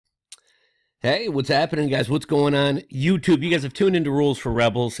Hey, what's happening, guys? What's going on? YouTube, you guys have tuned into Rules for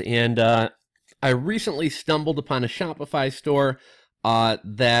Rebels, and I recently stumbled upon a Shopify store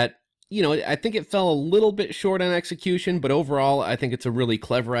that, I think it fell a little bit short on execution, but overall, I think it's a really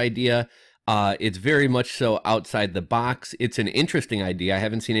clever idea. It's very much so outside the box. It's an interesting idea. I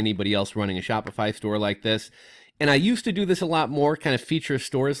haven't seen anybody else running a Shopify store like this. And I used to do this a lot more, kind of feature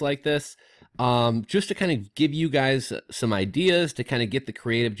stores like this, just to kind of give you guys some ideas, to kind of get the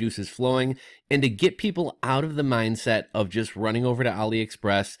creative juices flowing, and to get people out of the mindset of just running over to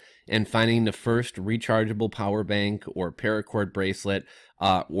AliExpress and finding the first rechargeable power bank or paracord bracelet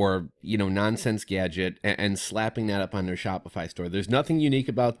or nonsense gadget and slapping that up on their Shopify store. There's nothing unique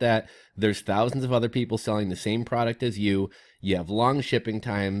about that. There's thousands of other people selling the same product as you. You have long shipping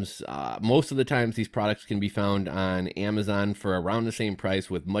times. Most of the times these products can be found on Amazon for around the same price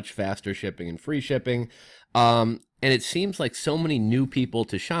with much faster shipping and free shipping. And it seems like so many new people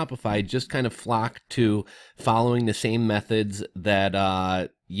to Shopify just kind of flock to following the same methods that,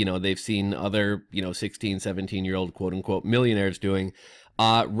 they've seen other, 16, 17-year-old quote unquote millionaires doing,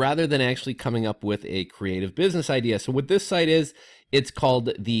 rather than actually coming up with a creative business idea. So what this site is, it's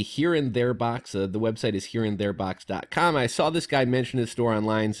called the Here and There Box. The website is hereandtherebox.com. I saw this guy mention his store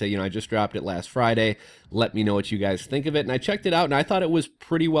online, say, I just dropped it last Friday. Let me know what you guys think of it. And I checked it out, and I thought it was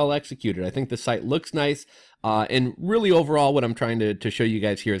pretty well executed. I think the site looks nice. And really overall, what I'm trying to show you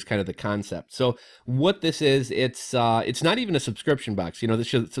guys here is kind of the concept. So what this is, it's not even a subscription box.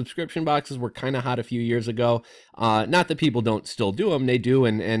 The subscription boxes were kind of hot a few years ago. Not that people don't still do them, they do.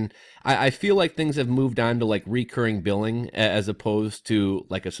 And I feel like things have moved on to like recurring billing as opposed to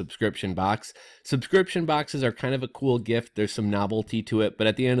like a subscription box. Subscription boxes are kind of a cool gift. There's some novelty to it, but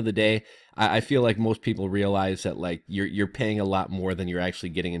at the end of the day, I feel like most people realize that like you're paying a lot more than you're actually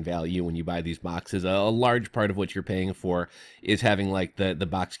getting in value when you buy these boxes. A large part of what you're paying for is having like the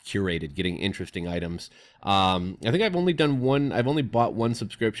box curated, getting interesting items. I think I've only bought one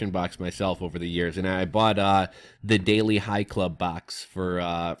subscription box myself over the years, and I bought the Daily High Club box for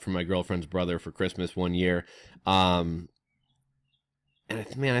my girlfriend's brother for Christmas one year.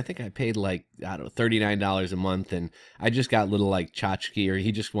 And man, I think I paid like, I don't know, $39 a month, and I just got little like tchotchke, or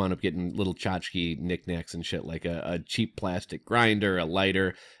he just wound up getting little tchotchke knickknacks and shit, like a cheap plastic grinder, a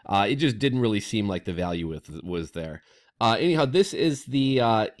lighter. It just didn't really seem like the value was there. Anyhow, this is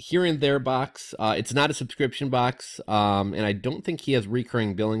the Here and There box. It's not a subscription box, and I don't think he has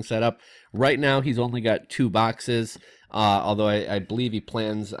recurring billing set up. Right now, he's only got 2 boxes, although I believe he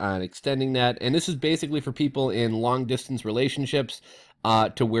plans on extending that. And this is basically for people in long-distance relationships,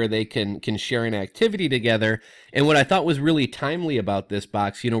 to where they can share an activity together. And what I thought was really timely about this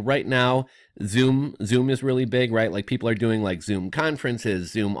box, right now, Zoom is really big, right? Like people are doing like Zoom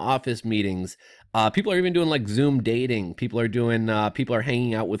conferences, Zoom office meetings. People are even doing like Zoom dating. People are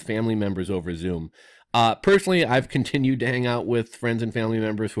hanging out with family members over Zoom. Personally, I've continued to hang out with friends and family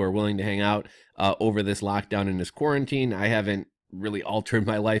members who are willing to hang out over this lockdown and this quarantine. I haven't really altered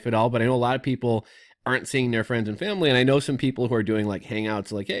my life at all, but I know a lot of people aren't seeing their friends and family, and I know some people who are doing like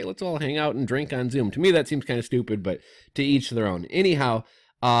hangouts, like, hey, let's all hang out and drink on Zoom. To me, that seems kind of stupid, but to each their own. Anyhow,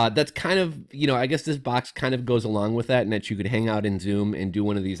 that's kind of, I guess this box kind of goes along with that, and that you could hang out in Zoom and do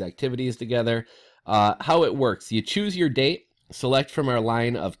one of these activities together. How it works, you choose your date, select from our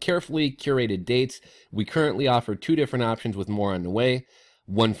line of carefully curated dates. We currently offer 2 different options with more on the way.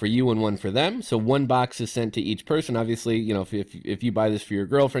 One for you and one for them. So 1 box is sent to each person. Obviously, if you buy this for your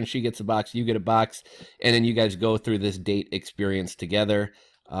girlfriend, she gets a box, you get a box, and then you guys go through this date experience together.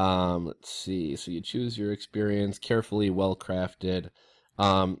 Let's see. So you choose your experience, carefully, well crafted.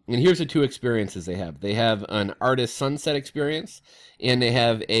 And here's the 2 experiences they have. They have an artist sunset experience, and they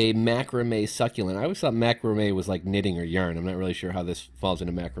have a macrame succulent. I always thought macrame was like knitting or yarn. I'm not really sure how this falls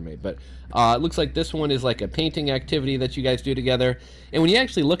into macrame, but it looks like this one is like a painting activity that you guys do together. And when you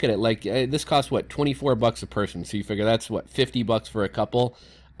actually look at it, like this costs what, $24 a person. So you figure that's what, $50 for a couple.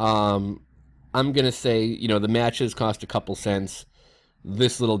 I'm gonna say, the matches cost a couple cents.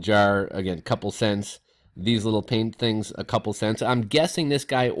 This little jar, again, couple cents. These little paint things, a couple cents. I'm guessing this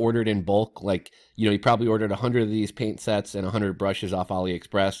guy ordered in bulk. Like, he probably ordered 100 of these paint sets and 100 brushes off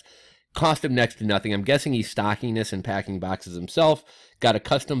AliExpress. Cost him next to nothing. I'm guessing he's stocking this and packing boxes himself. Got a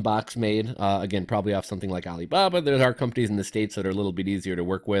custom box made, again, probably off something like Alibaba. There are companies in the States that are a little bit easier to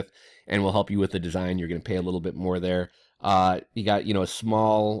work with and will help you with the design. You're going to pay a little bit more there. You got, a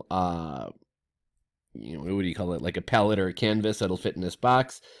small, what do you call it? Like a palette or a canvas that'll fit in this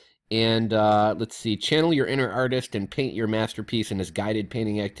box. And let's see, channel your inner artist and paint your masterpiece in this guided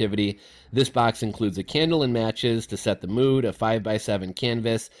painting activity. This box includes a candle and matches to set the mood, a 5x7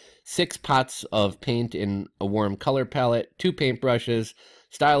 canvas, 6 pots of paint in a warm color palette, 2 paintbrushes,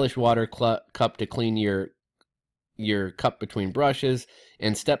 stylish water cup to clean your cup between brushes,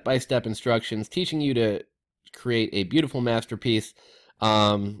 and step-by-step instructions teaching you to create a beautiful masterpiece.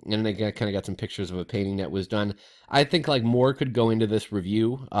 And I kind of got some pictures of a painting that was done. I think like more could go into this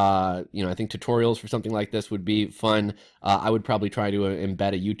review. I think tutorials for something like this would be fun. I would probably try to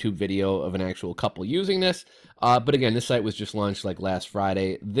embed a YouTube video of an actual couple using this. But again, this site was just launched like last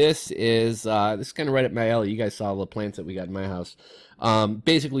Friday. This is kind of right up my alley. You guys saw the plants that we got in my house.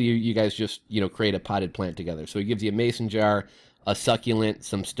 Basically, you guys just create a potted plant together. So it gives you a mason jar, a succulent,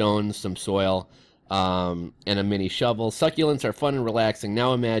 some stones, some soil, and a mini shovel. Succulents are fun and relaxing.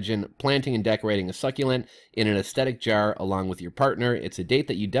 Now imagine planting and decorating a succulent in an aesthetic jar along with your partner. It's a date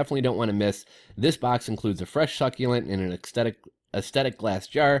that you definitely don't want to miss. This box includes a fresh succulent in an aesthetic glass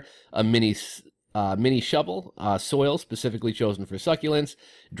jar, a mini shovel, soil specifically chosen for succulents,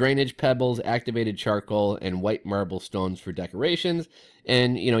 drainage pebbles, activated charcoal, and white marble stones for decorations.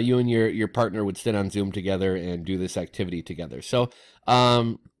 And you and your partner would sit on Zoom together and do this activity together. So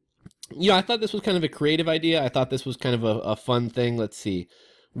I thought this was kind of a creative idea. I thought this was kind of a fun thing. Let's see.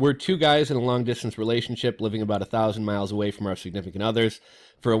 We're two guys in a long-distance relationship living about 1,000 miles away from our significant others.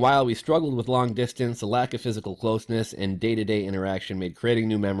 For a while, we struggled with long distance, a lack of physical closeness, and day-to-day interaction made creating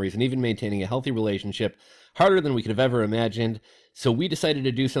new memories and even maintaining a healthy relationship harder than we could have ever imagined. So we decided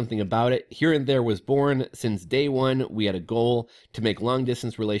to do something about it. Here and There was born. Since day one, we had a goal to make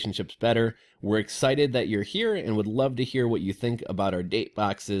long-distance relationships better. We're excited that you're here and would love to hear what you think about our date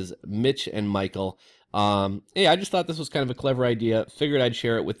boxes, Mitch and Michael. I just thought this was kind of a clever idea. Figured I'd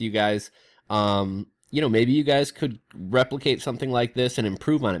share it with you guys. Maybe you guys could replicate something like this and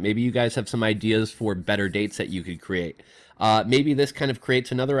improve on it. Maybe you guys have some ideas for better dates that you could create. Maybe this kind of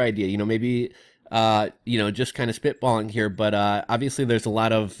creates another idea. Maybe just kind of spitballing here, but obviously there's a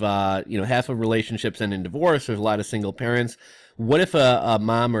lot of, half of relationships end in divorce. There's a lot of single parents. What if a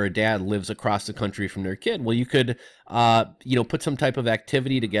mom or a dad lives across the country from their kid? Well, you could, put some type of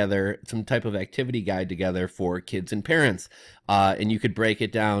activity together, some type of activity guide together for kids and parents. And you could break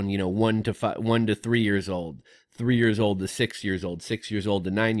it down, 1 to 3 years old, 3 years old to 6 years old, 6 years old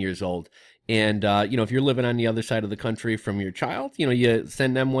to 9 years old. And, if you're living on the other side of the country from your child, you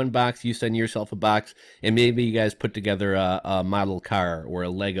send them one box, you send yourself a box, and maybe you guys put together a model car or a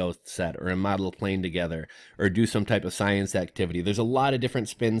Lego set or a model plane together, or do some type of science activity. There's a lot of different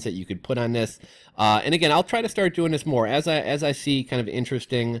spins that you could put on this. And again, I'll try to start doing this more as I see kind of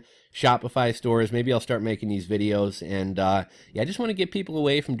interesting Shopify stores. Maybe I'll start making these videos, and I just want to get people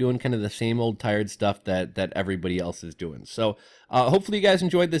away from doing kind of the same old tired stuff that everybody else is doing. So hopefully you guys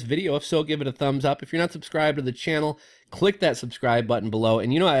enjoyed this video. If so, give it a thumbs up. If you're not subscribed to the channel, click that subscribe button below.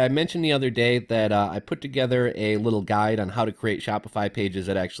 And I mentioned the other day that I put together a little guide on how to create Shopify pages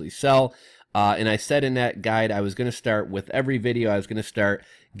that actually sell. And I said in that guide, I was going to start with every video, I was going to start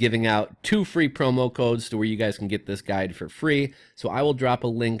giving out 2 free promo codes to where you guys can get this guide for free. So I will drop a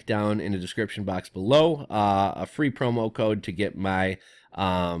link down in the description box below, a free promo code to get my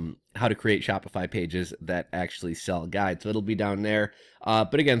how to create Shopify pages that actually sell guide. So it'll be down there.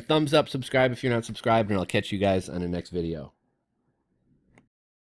 But again, thumbs up, subscribe if you're not subscribed, and I'll catch you guys on the next video.